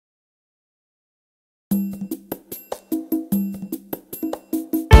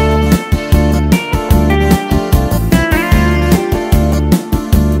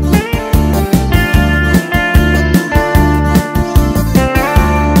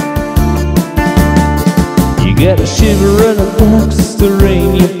get a shiver and a boxer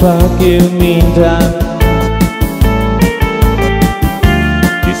in your pocket. Meantime,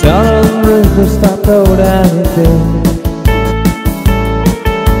 you saw the river stop out anything.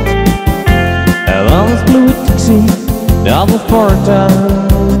 I've always blew a Dixie, double for a time.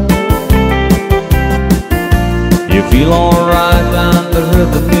 You feel alright under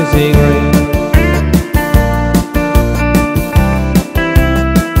the music ring.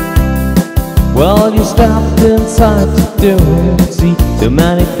 Well, you stopped inside to do it, see too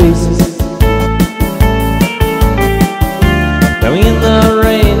many faces. Now in the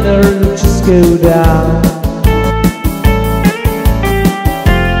rain, the just go down.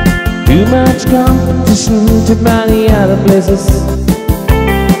 Too much competition, too many other places.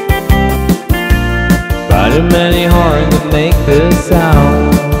 Far too many horns to make this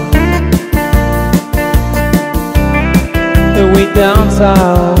sound. The way down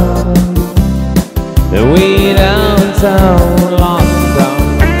south, the way downtown, lost and down.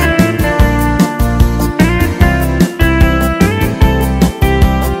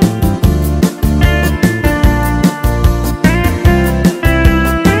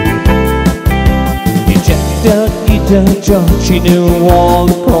 He checked out guitar George, he knew all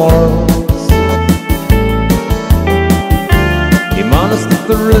the chords. He monitored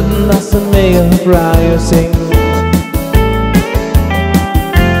the rhythm, that's a male cry sing.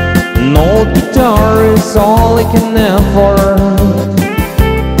 An old guitar is all he can afford.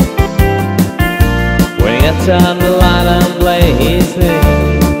 When he gets on the line and play his thing,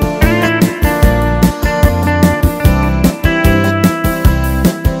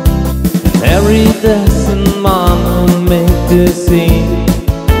 and every dozen man will make the scene.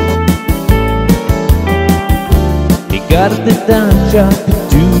 He got the dance job to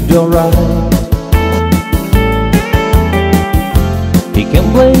do the right. He can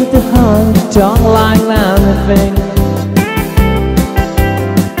play the honky tonk like anything.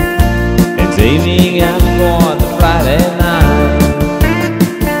 It's evening up for the Friday night.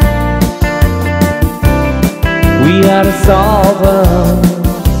 We are the Sultans,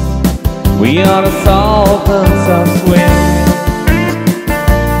 we are the Sultans of swing.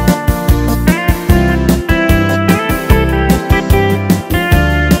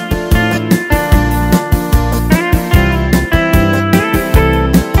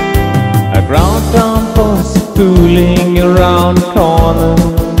 Down boys fooling around the corner.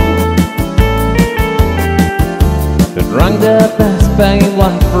 The drunk the bass banging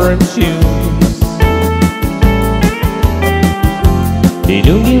white for him shoes. He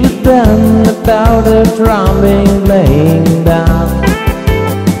don't give a damn about the drum being laying down.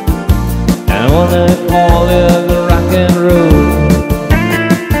 I wanna call it the rock and roll.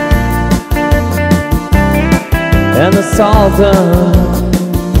 And the Sultans,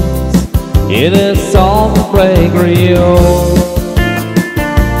 it is all the play Creole.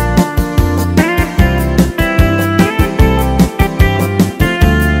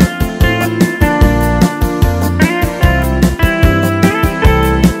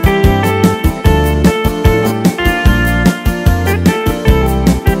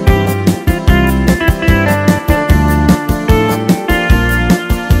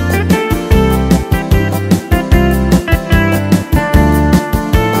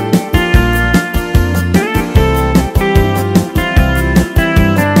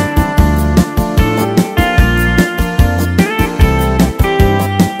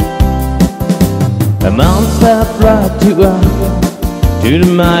 A man stepped right to the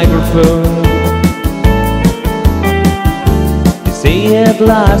microphone. You see at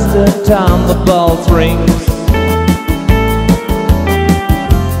last the time the bell rings.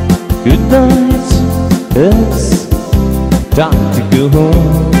 Good night, it's time to go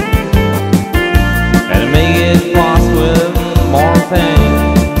home. And make it fast with more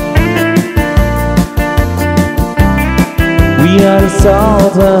things. We are the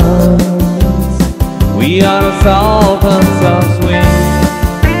Sultans, we are the Sultans of swing.